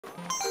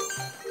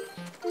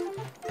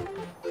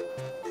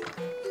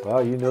Wow,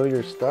 you know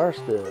your star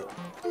still.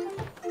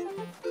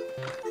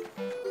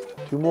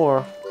 2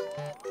 more.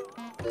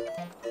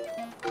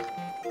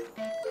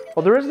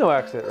 Oh, there is no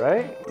exit,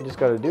 right? You just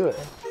gotta do it.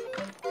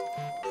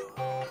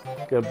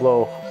 Gotta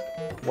blow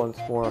once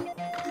more.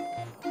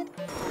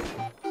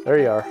 There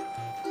you are.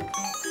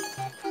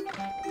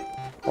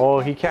 Oh,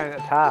 he can't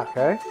attack,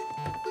 eh?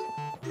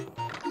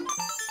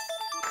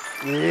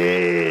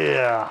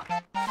 Yeah,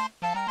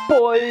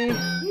 boy.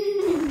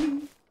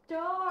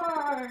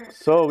 Stars.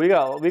 So we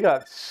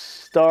got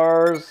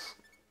stars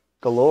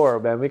galore,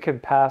 man. We can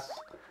pass.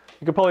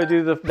 You could probably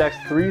do the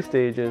next 3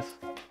 stages,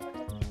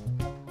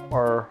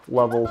 or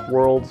levels,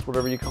 worlds,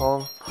 whatever you call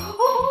them.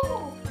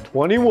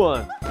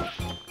 21.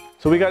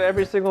 So we got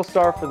every single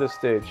star for this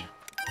stage.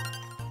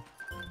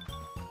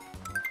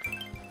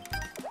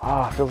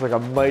 Ah, feels like a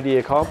mighty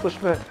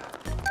accomplishment.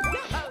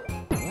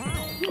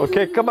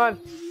 Okay, come on.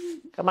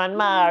 Come on,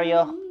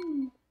 Mario.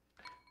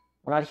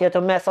 We're not here to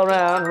mess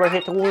around. We're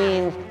here to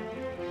win.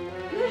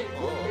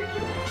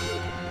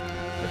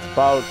 It's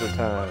Bowser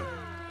time.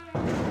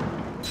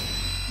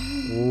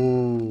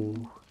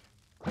 Ooh.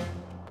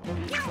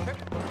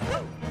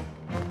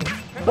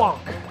 Bonk.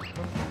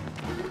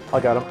 I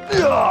got him.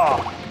 Yeah!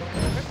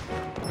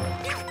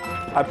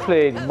 I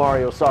played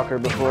Mario Soccer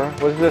before.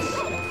 What's this?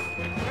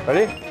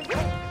 Ready?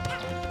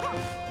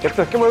 Get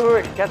the,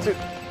 wait, Katsu.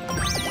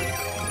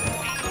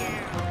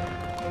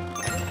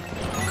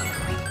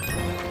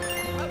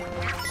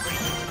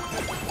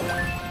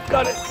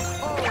 Got it.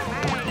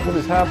 What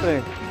is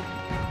happening?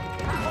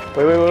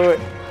 Wait.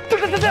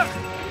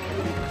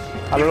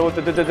 I don't know what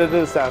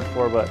the stands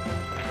for, but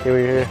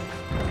here.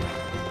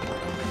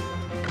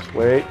 Just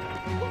wait.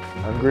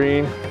 I'm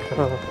green.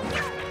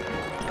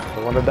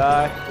 Don't want to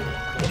die.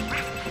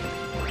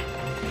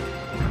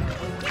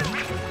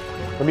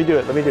 Let me do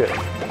it.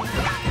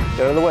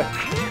 Get out of the way.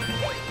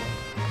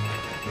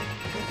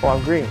 Oh,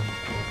 I'm green.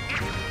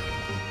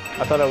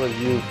 I thought I was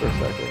you for a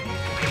second.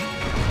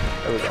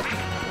 There we go.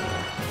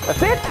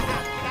 That's it!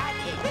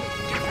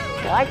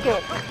 I like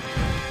it.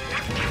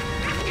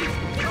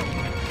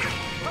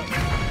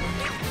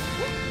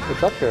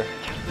 What's up here?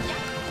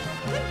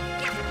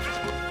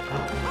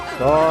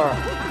 Star.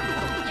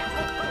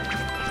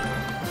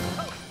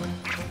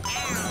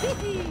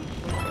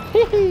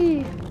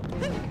 Hee.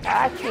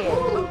 Catch it.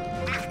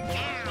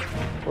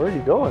 Where are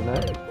you going,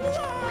 man?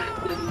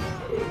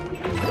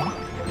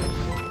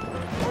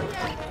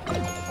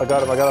 I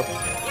got him.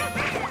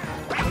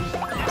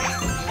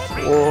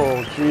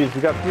 Whoa, jeez, we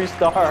got 3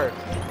 stars.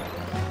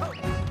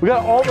 We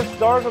got all the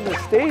stars on the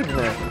stage,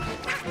 man.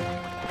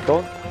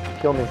 Don't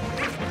kill me.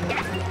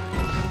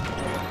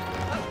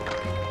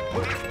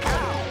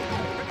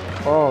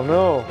 Oh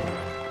no.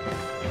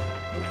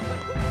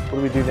 What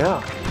do we do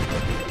now?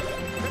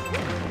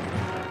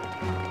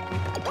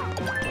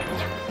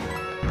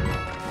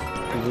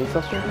 You need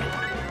something?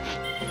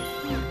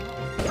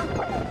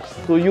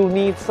 Do you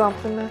need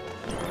something, man?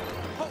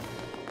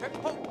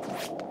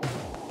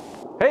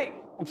 Hey!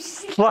 I'm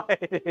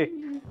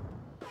sliding.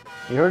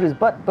 You heard his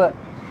butt.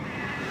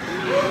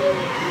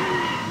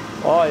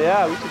 Oh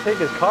yeah, we should take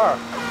his car.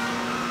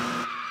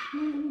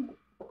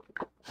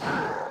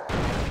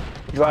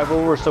 Drive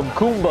over some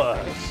Goombas.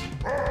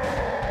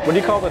 What do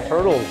you call the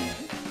turtles?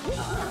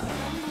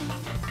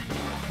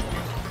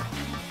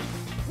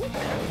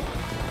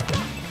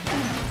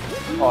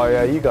 Oh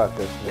yeah, you got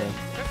this, man.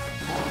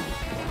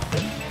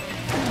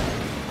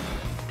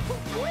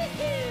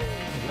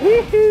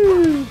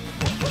 Woohoo!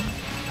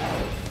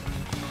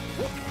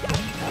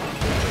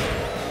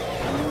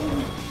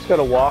 Just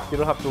gotta walk, you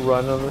don't have to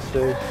run on the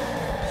stage.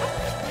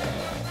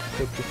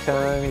 Take your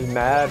time, he's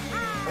mad.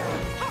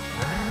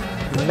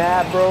 He's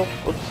mad, bro.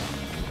 Oops.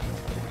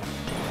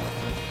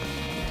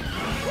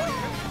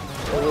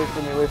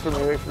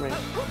 Wait for me.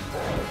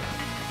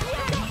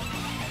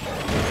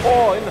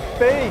 Oh, in the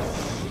face!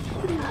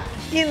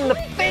 In the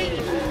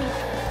face!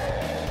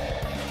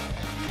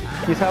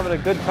 He's having a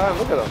good time,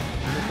 look at him.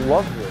 He just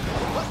loves it.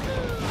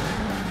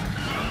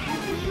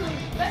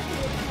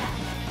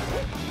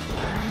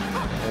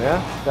 Yeah,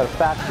 got a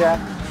fat jack.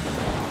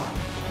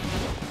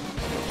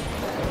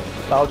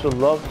 Bowser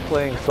loves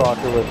playing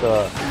soccer with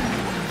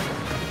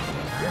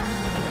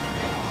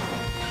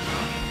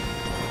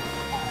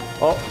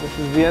Oh, this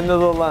is the end of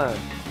the line.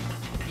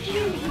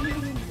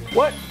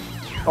 What?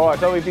 Oh, I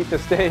thought we beat the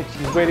stage.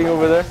 He's waiting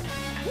over there.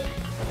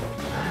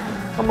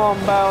 Come on,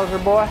 Bowser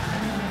boy.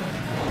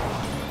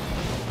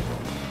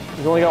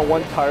 He's only got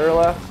 1 tire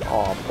left.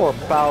 Oh, poor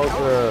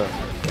Bowser.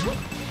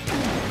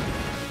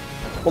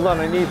 Hold on,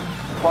 I need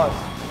plus.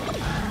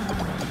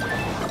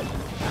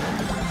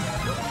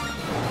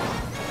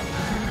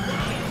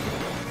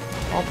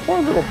 Oh,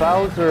 poor little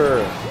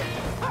Bowser.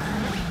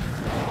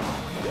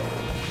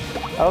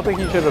 I don't think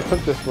he should have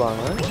took this long,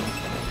 right?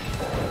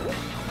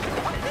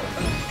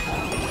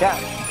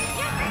 Catch.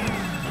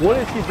 What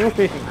is he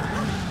doing?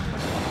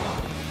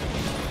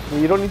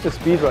 You don't need to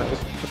speed run,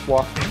 just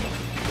walk.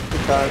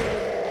 Good time.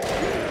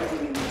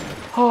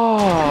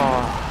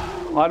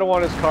 Oh, I don't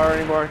want his car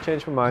anymore.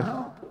 Change my mind.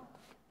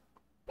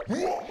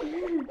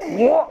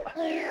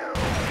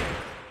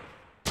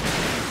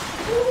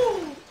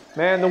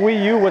 Man, the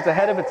Wii U was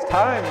ahead of its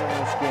time in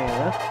this game,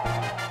 huh?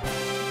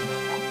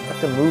 I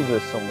have to move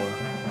this somewhere.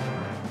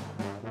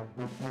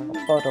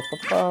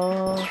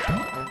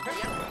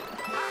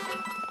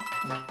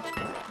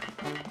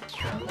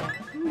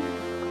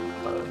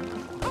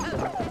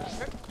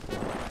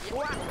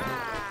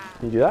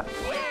 Can you do that?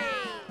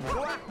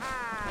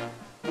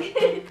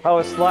 I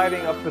was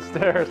sliding up the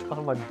stairs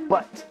on my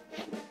butt.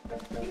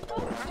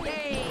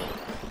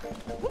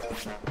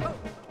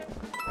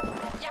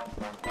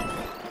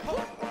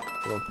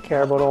 Don't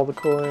care about all the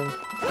coins.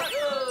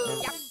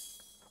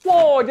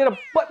 Whoa! I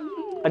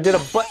did a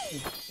butt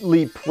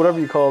leap, whatever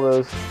you call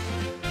those.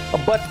 A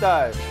butt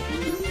dive.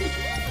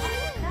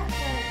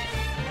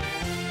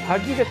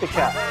 How'd you get the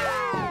cat?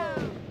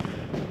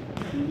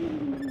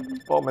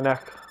 Oh, my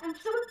neck. I'm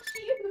so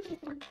cute.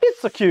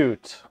 It's so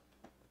cute.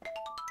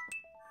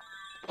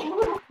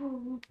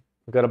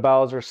 We got a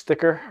Bowser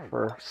sticker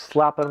for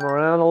slapping him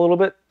around a little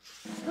bit.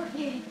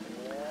 Okay.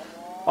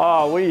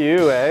 Oh, Wii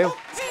U, eh?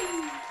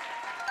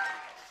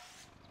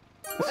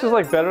 This is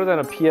like better than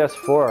a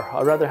PS4.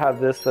 I'd rather have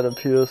this than a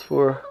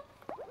PS4.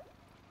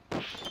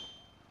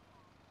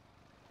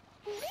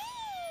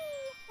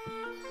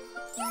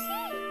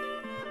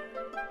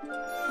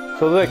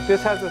 So look,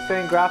 this has the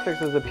same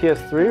graphics as a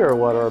PS3 or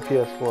what, or a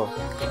PS4?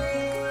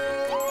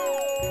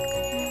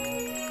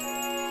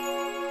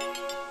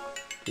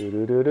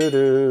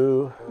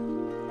 Do-do-do-do-do.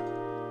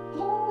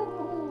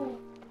 Oh,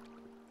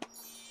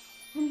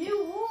 a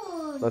new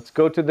one. Let's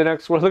go to the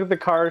next one. Look at the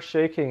car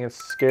shaking. It's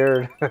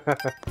scared.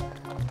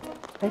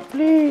 Hey,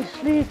 please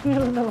leave me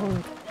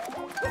alone.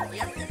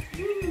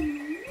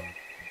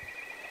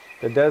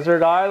 The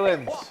desert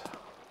islands.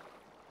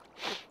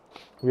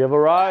 We have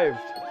arrived.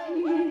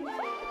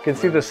 You can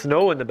see the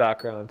snow in the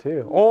background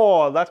too.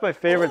 Oh, that's my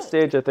favorite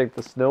stage, I think,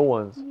 the snow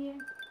ones. Yeah.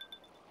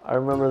 I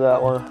remember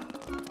that one.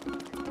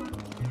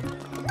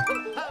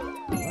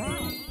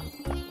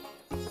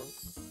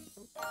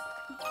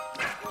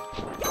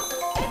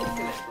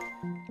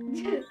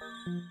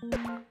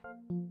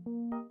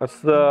 That's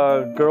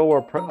the girl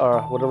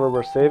whatever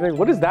we're saving.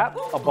 What is that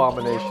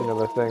abomination of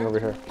a thing over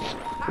here?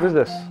 What is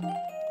this?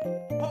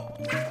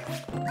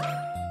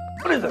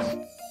 What is this?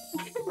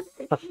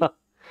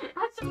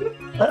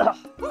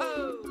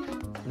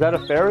 Is that a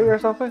fairy or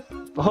something?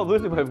 Oh, I'm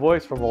losing my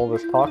voice from all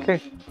this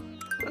talking.